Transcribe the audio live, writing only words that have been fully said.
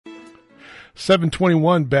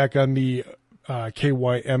7:21 back on the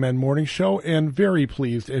KYMN Morning Show, and very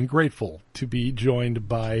pleased and grateful to be joined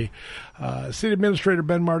by City Administrator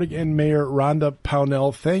Ben Martig and Mayor Rhonda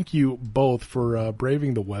Pownell. Thank you both for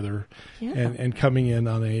braving the weather and coming in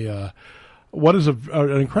on what is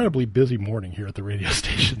an incredibly busy morning here at the radio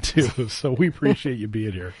station, too. So we appreciate you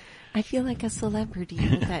being here. I feel like a celebrity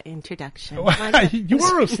with that introduction. You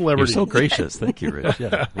are a celebrity. You're so gracious. Thank you, Rich.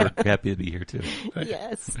 Yeah, we're happy to be here, too.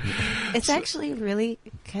 Yes. It's actually really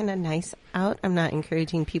kind of nice out. I'm not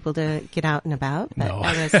encouraging people to get out and about,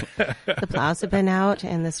 but the plows have been out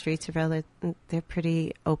and the streets are they're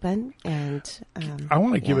pretty open. And I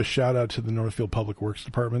want to give a shout out to the Northfield Public Works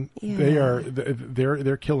Department. Yeah.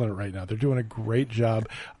 They're killing it right now. They're doing a great job.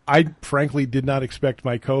 I frankly did not expect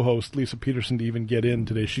my co-host Lisa Peterson to even get in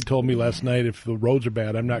today. She told me last night, if the roads are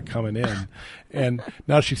bad, I'm not coming in. And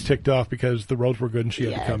now she's ticked off because the roads were good and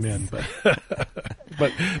she had to come in.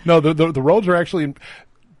 But no, the roads are actually.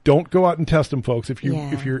 Don't go out and test them, folks. If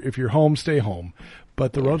you're home, stay home.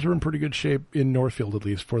 But the roads are in pretty good shape in Northfield, at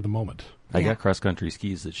least for the moment. I got cross-country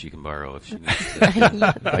skis that she can borrow if she needs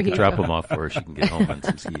to. I can drop them off for her. She can get home on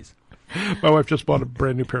some skis. My wife just bought a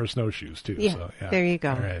brand new pair of snowshoes, too. Yeah, so, there you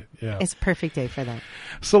go. All right, yeah. It's a perfect day for that.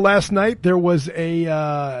 So last night there was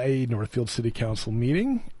a Northfield City Council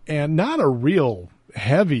meeting, and not a real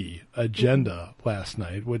heavy agenda last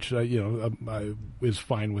night, which is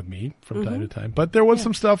fine with me from time to time. But there was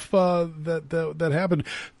some stuff that happened.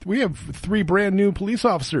 We have 3 brand new police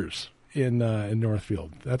officers in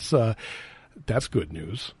Northfield. That's good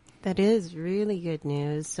news. That is really good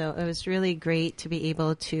news. So it was really great to be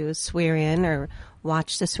able to swear in or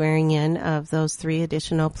watch the swearing in of those 3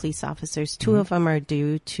 additional police officers. 2 of them are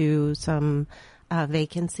due to some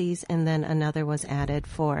vacancies, and then another was added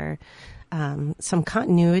for some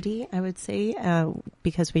continuity, I would say,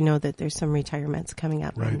 because we know that there's some retirements coming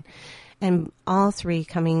up. Right. And all 3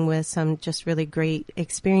 coming with some just really great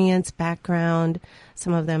experience, background.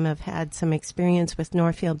 Some of them have had some experience with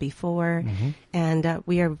Northfield before. And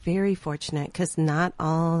we are very fortunate because not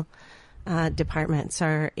all departments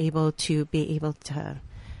are able to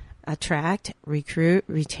attract, recruit,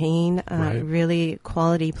 retain really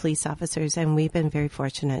quality police officers. And we've been very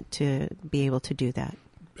fortunate to be able to do that.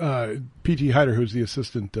 P.T. Hyder, who's the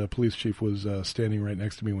assistant police chief, was standing right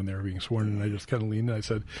next to me when they were being sworn in, and I just kind of leaned and I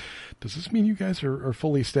said, does this mean you guys are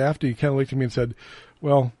fully staffed? And he kind of looked at me and said,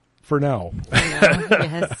 well, for now.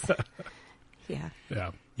 Yes. Yeah,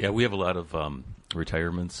 we have a lot of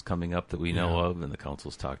retirements coming up that we know of, and the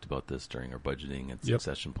council's talked about this during our budgeting and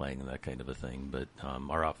succession planning and that kind of a thing. But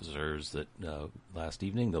our officers that last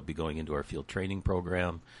evening, they'll be going into our field training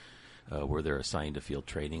program, where they're assigned a field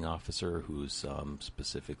training officer who's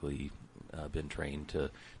specifically been trained to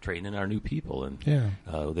train in our new people. And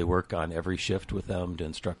they work on every shift with them to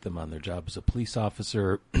instruct them on their job as a police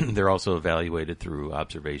officer. They're also evaluated through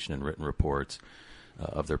observation and written reports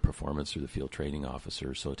of their performance through the field training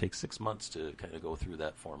officer. So it takes 6 months to kind of go through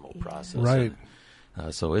that formal process. Right.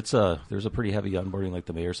 And, so there's a pretty heavy onboarding, like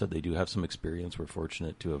the mayor said. They do have some experience. We're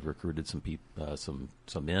fortunate to have recruited some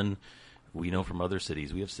in. We know from other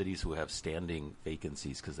cities, we have cities who have standing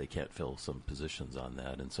vacancies because they can't fill some positions on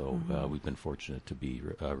that. And so we've been fortunate to be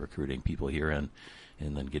recruiting people here and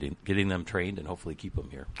then getting them trained and hopefully keep them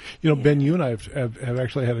here. Ben, you and I have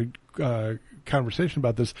actually had a conversation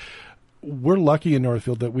about this. We're lucky in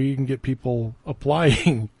Northfield that we can get people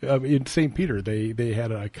applying. In St. Peter, they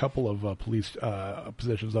had a couple of police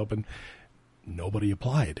positions open. Nobody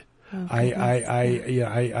applied. We're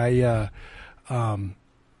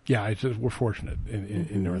fortunate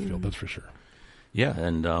in Northfield, that's for sure. Yeah,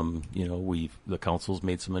 and the council's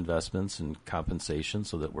made some investments in compensation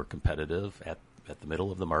so that we're competitive at the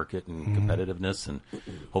middle of the market and competitiveness, and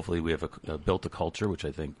hopefully we have built a culture, which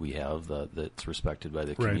I think we have, that's respected by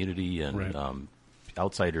the community and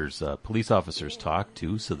outsiders. Police officers talk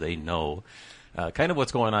to, so they know kind of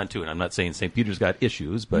what's going on too. And I'm not saying St. Peter's got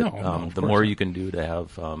issues, but the more you can do to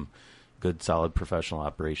have good, solid professional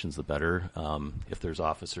operations, the better. If there's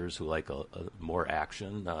officers who like a more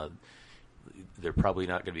action, they're probably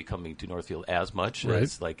not going to be coming to Northfield as much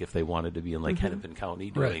as like if they wanted to be in like Hennepin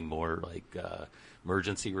County doing more like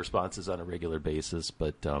emergency responses on a regular basis.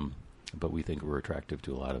 But we think we're attractive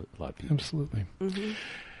to a lot of people. Absolutely.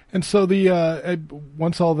 And so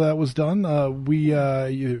once all that was done,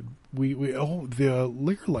 the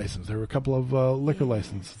liquor license. There were a couple of liquor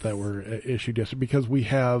licenses that were issued yesterday because we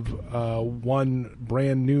have one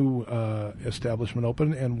brand new establishment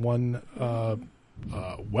open and one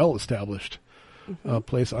well-established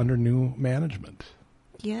place under new management.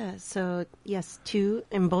 Yeah, so yes, 2,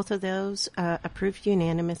 and both of those approved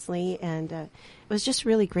unanimously, and it was just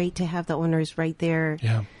really great to have the owners right there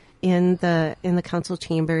in the council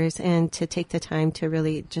chambers and to take the time to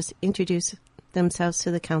really just introduce themselves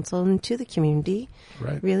to the council and to the community,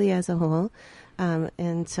 really as a whole.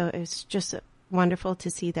 And so it's just wonderful to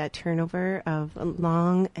see that turnover of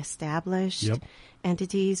long established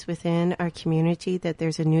entities within our community, that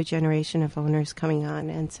there's a new generation of owners coming on.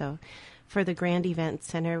 And so for the Grand Event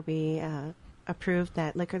Center, we approved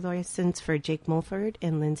that liquor license for Jake Mulford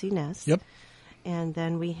and Lindsay Ness. Yep. And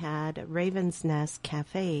then we had Raven's Nest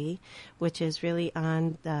Cafe, which is really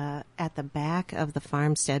at the back of the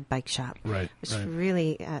Farmstead Bike Shop. Right. It's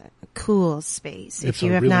really a cool space. It's if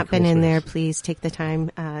you have really not been cool in space. there, please take the time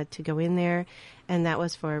to go in there. And that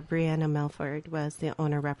was for Brianna Melford, was the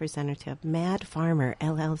owner representative. Mad Farmer,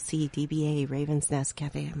 LLC, DBA, Raven's Nest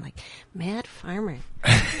Cafe. I'm like, Mad Farmer.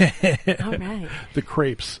 All right. The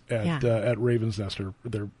crepes at Raven's Nest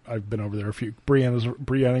I've been over there a few.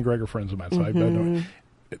 Brianna and Greg are friends of mine, so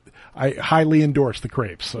I highly endorse the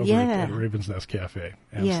crepes over at Raven's Nest Cafe.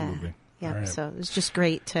 Absolutely. Yeah. Right. So it was just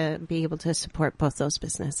great to be able to support both those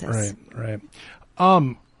businesses. Right.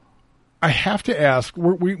 I have to ask,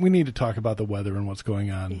 we need to talk about the weather and what's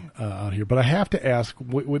going on out here, but I have to ask,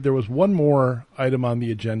 there was one more item on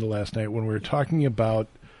the agenda last night when we were talking about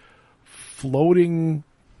floating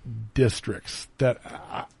districts that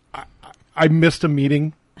I missed a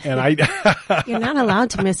meeting, and You're not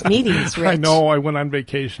allowed to miss meetings, Rich. I know. I went on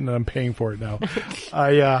vacation and I'm paying for it now.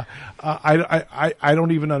 I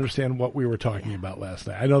don't even understand what we were talking about last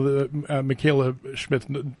night. I know that Michaela Schmidt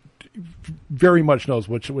very much knows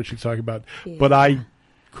what she's talking about, but I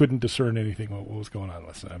couldn't discern anything what was going on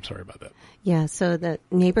last night. I'm sorry about that. Yeah, so the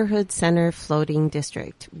Neighborhood Center Floating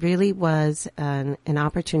District really was an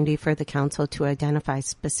opportunity for the council to identify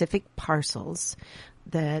specific parcels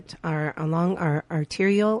that are along our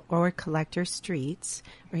arterial or collector streets,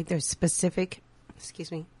 right? There's specific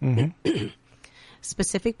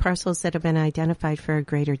parcels that have been identified for a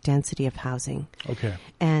greater density of housing. Okay.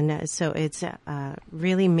 And so it's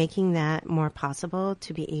really making that more possible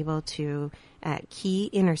to be able to, at key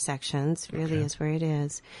intersections, really is where it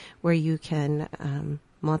is, where you can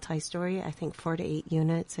multi-story, I think 4 to 8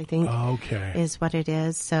 units, I think, is what it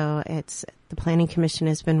is. So the Planning Commission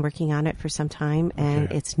has been working on it for some time,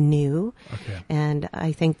 and it's new. Okay. And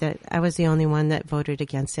I think that I was the only one that voted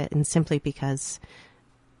against it, and simply because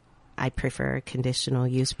I prefer a conditional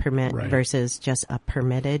use permit versus just a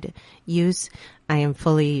permitted use. I am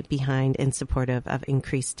fully behind and supportive of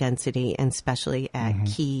increased density, and especially at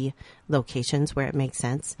key locations where it makes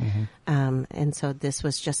sense. And so this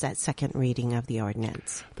was just that second reading of the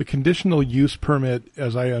ordinance. The conditional use permit,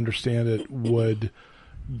 as I understand it, would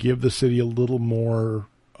give the city a little more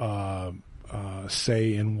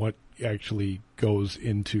say in what actually goes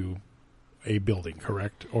into a building,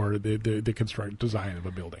 correct? Or the construct design of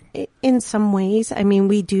a building? In some ways. I mean,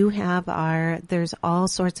 we do have there's all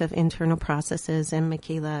sorts of internal processes, and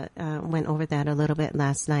Michaela went over that a little bit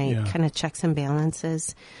last night, kind of checks and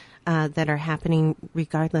balances that are happening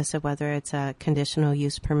regardless of whether it's a conditional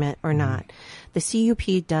use permit or not. The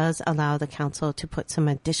CUP does allow the council to put some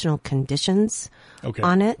additional conditions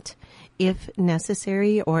on it if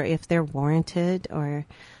necessary or if they're warranted, or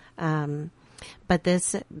but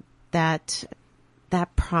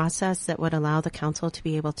that process that would allow the council to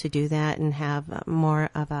be able to do that and have more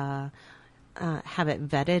of have it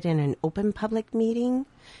vetted in an open public meeting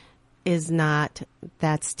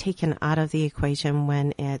that's taken out of the equation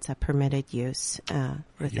when it's a permitted use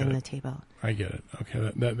within the table. I get it.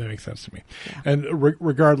 Okay, that makes sense to me. Yeah. And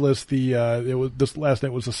regardless, this last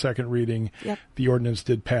night was the second reading. Yep. The ordinance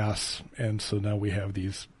did pass, and so now we have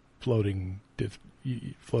these floating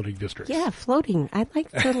districts. Yeah, floating. I'd like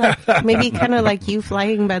to maybe kind of like you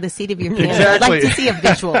flying by the seat of your pants. Exactly. I'd like to see a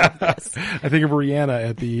visual of this. I think of Rihanna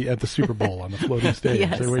at the Super Bowl on the floating stage.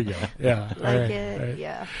 Yes. There we go. Yeah. Right.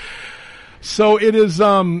 Yeah. So it is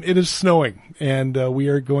snowing, and we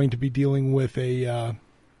are going to be dealing with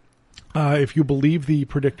if you believe the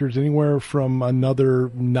predictors, anywhere from another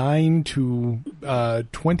 9 to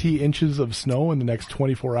 20 inches of snow in the next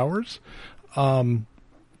 24 hours.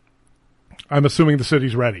 I'm assuming the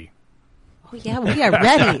city's ready. Oh, yeah, we are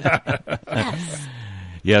ready. Yes.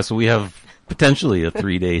 Yeah, so we have potentially a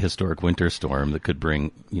 3-day historic winter storm that could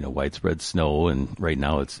bring, widespread snow. And right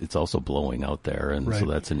now it's also blowing out there. And so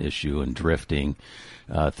that's an issue, and drifting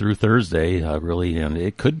through Thursday, really. And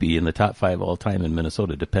it could be in the top 5 all time in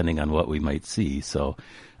Minnesota, depending on what we might see. So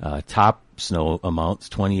top snow amounts,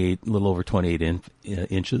 a little over 28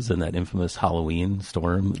 inches in that infamous Halloween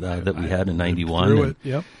storm that we had in 91.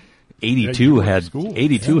 Yep. 82 had school.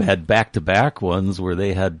 82 had back-to-back ones where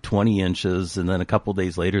they had 20 inches, and then a couple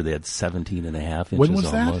days later they had 17 and a half inches. When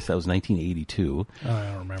was that? Almost. That was 1982. I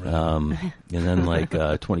don't remember that. And then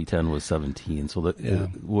 2010 was 17. So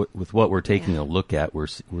with what we're taking a look at, we're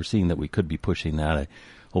seeing that we could be pushing that.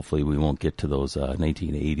 Hopefully we won't get to those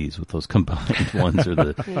 1980s with those combined ones or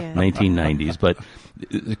the 1990s, but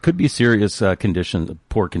it could be serious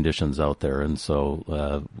poor conditions out there, and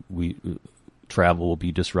so travel will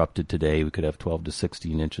be disrupted today. We could have 12 to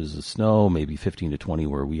 16 inches of snow, maybe 15 to 20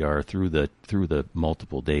 where we are through the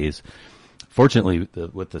multiple days. Fortunately,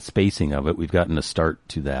 with the spacing of it, we've gotten a start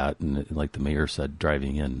to that, and like the mayor said,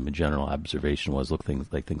 driving in, my general observation was,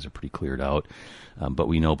 things are pretty cleared out, but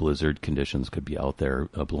we know blizzard conditions could be out there,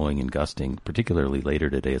 blowing and gusting, particularly later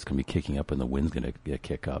today. It's going to be kicking up, and the wind's going to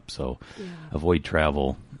kick up, so avoid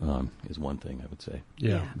travel is one thing I would say.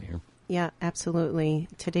 Yeah. Mayor. Yeah, absolutely.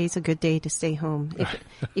 Today's a good day to stay home.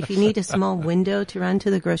 If you need a small window to run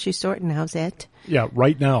to the grocery store, now's it. Yeah,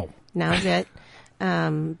 right now. Now's it.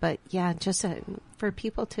 But yeah, just for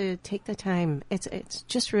people to take the time. It's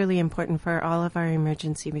just really important for all of our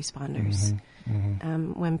emergency responders.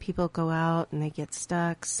 When people go out and they get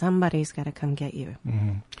stuck, somebody's got to come get you.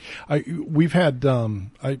 We've had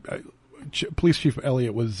Police Chief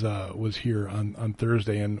Elliott was here on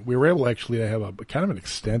Thursday, and we were able actually to have a kind of an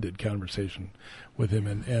extended conversation with him,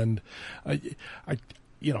 and I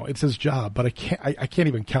it's his job, but I can't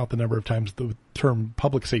even count the number of times the term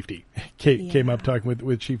public safety came up talking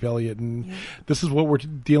with Chief Elliott, and this is what we're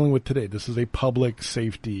dealing with today. This is a public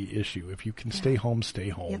safety issue. If you can stay home, stay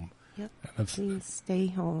home. Yep. Please stay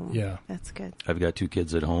home. Yeah. That's good. I've got 2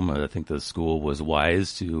 kids at home. I think the school was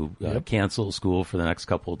wise to cancel school for the next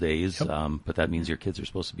couple of days, but that means your kids are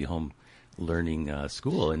supposed to be home learning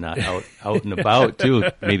school and not out and about too.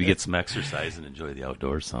 Maybe get some exercise and enjoy the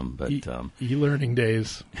outdoors some. But e-learning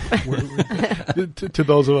days to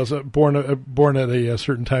those of us born at a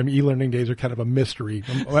certain time, e-learning days are kind of a mystery.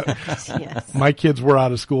 Yes. My kids were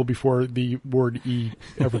out of school before the word e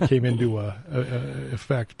ever came into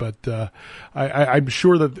effect. But I'm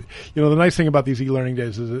sure that the nice thing about these e-learning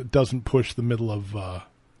days is it doesn't push the middle of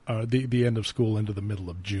the end of school into the middle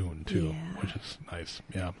of June too, which is nice.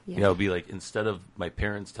 Yeah, it'll be like, instead of my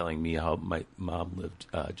parents telling me how my mom lived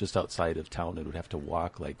just outside of town and would have to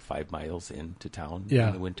walk like 5 miles into town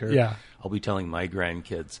in the winter. Yeah. I'll be telling my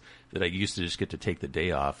grandkids that I used to just get to take the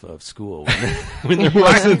day off of school when there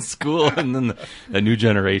wasn't school, and then the new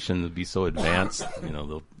generation would be so advanced,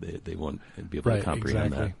 they won't be able to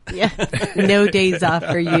comprehend that. Yeah, no days off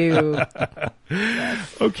for you.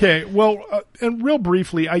 Okay, well, and real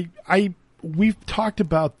briefly, we've talked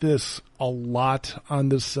about this a lot on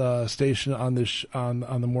this station, on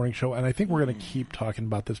the morning show, and I think we're going to keep talking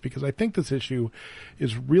about this because I think this issue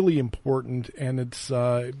is really important, and it's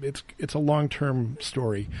a long-term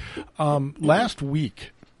story. Last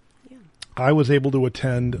week, I was able to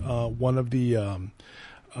attend one of the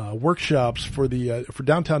workshops for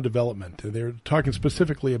downtown development. They're talking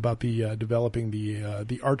specifically about the developing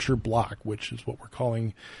the Archer Block, which is what we're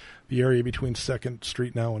calling the area between 2nd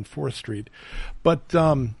Street now and 4th Street. But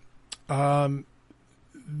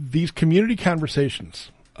these community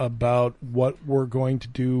conversations about what we're going to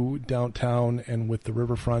do downtown and with the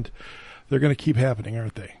riverfront, they're going to keep happening,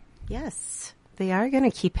 aren't they? Yes, they are going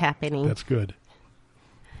to keep happening. That's good.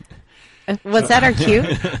 Was that our cue?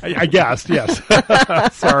 I guessed, yes.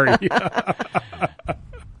 Sorry.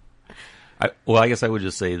 I guess I would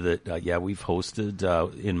just say that, we've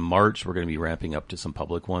hosted, in March, we're going to be ramping up to some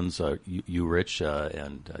public ones. You Rich,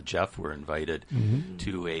 and Jeff were invited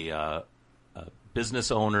to a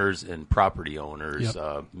business owners and property owners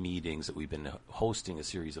meetings that we've been hosting, a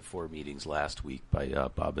series of 4 meetings last week by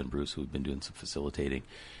Bob and Bruce, who've been doing some facilitating.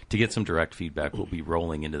 To get some direct feedback, we'll be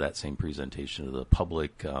rolling into that same presentation to the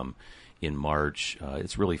public in March.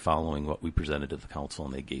 It's really following what we presented to the council,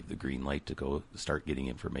 and they gave the green light to go start getting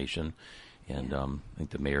information. And I think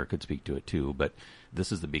the mayor could speak to it too. But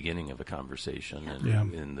this is the beginning of a conversation,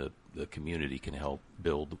 and the community can help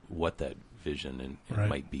build what that vision and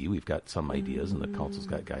might be. We've got some ideas, and the council's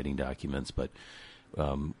got guiding documents, but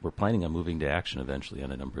we're planning on moving to action eventually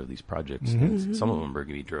on a number of these projects. And some of them are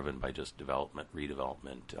going to be driven by just development,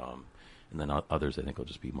 redevelopment, and then others I think will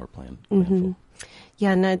just be more planful.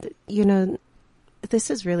 Yeah, no, this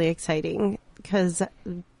is really exciting because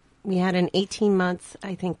we had an 18-month,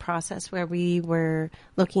 I think, process where we were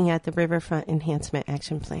looking at the Riverfront Enhancement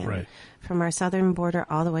Action Plan from our southern border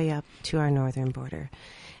all the way up to our northern border.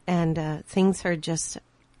 And things are just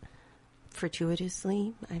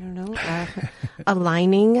fortuitously, I don't know,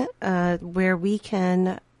 aligning where we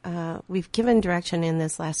can we've given direction in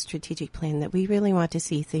this last strategic plan that we really want to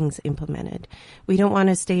see things implemented. We don't want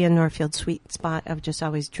to stay in Northfield's sweet spot of just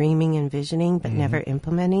always dreaming and visioning, but never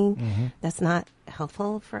implementing. That's not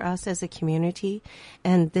helpful for us as a community.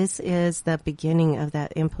 And this is the beginning of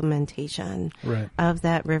that implementation of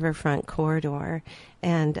that riverfront corridor.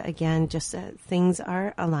 And again, just things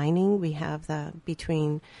are aligning. We have the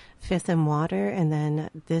between 5th and Water, and then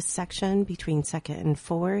this section between 2nd and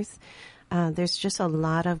 4th. There's just a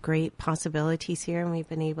lot of great possibilities here, and we've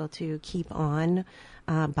been able to keep on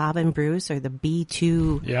Bob and Bruce, or the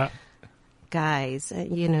B2 guys,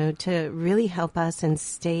 to really help us and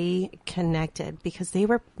stay connected, because they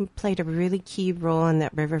played a really key role in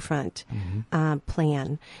that riverfront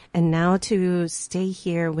plan. And now to stay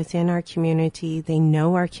here within our community, they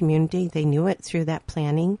know our community, they knew it through that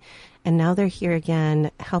planning, and now they're here again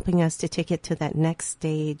helping us to take it to that next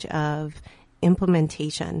stage of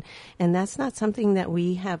implementation. And that's not something that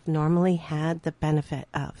we have normally had the benefit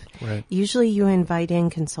of. Right. Usually you invite in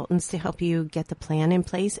consultants to help you get the plan in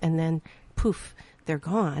place, and then poof, they're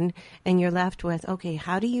gone, and you're left with, okay,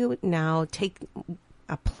 how do you now take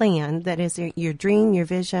a plan that is your dream, your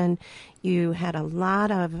vision? You had a lot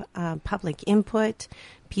of public input.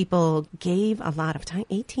 People gave a lot of time,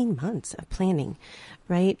 18 months of planning,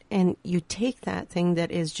 right? And you take that thing that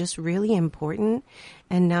is just really important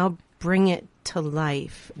and now bring it to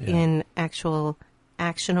life in actual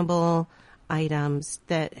actionable items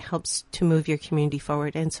that helps to move your community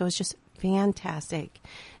forward. And so it's just fantastic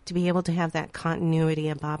to be able to have that continuity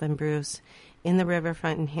of Bob and Bruce in the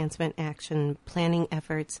riverfront enhancement action planning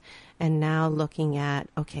efforts, and now looking at,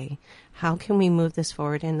 okay, how can we move this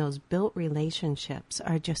forward? And those built relationships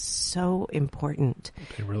are just so important.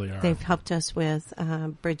 They really are. They've helped us with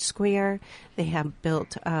Bridge Square. They have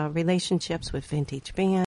built relationships with Vintage Van.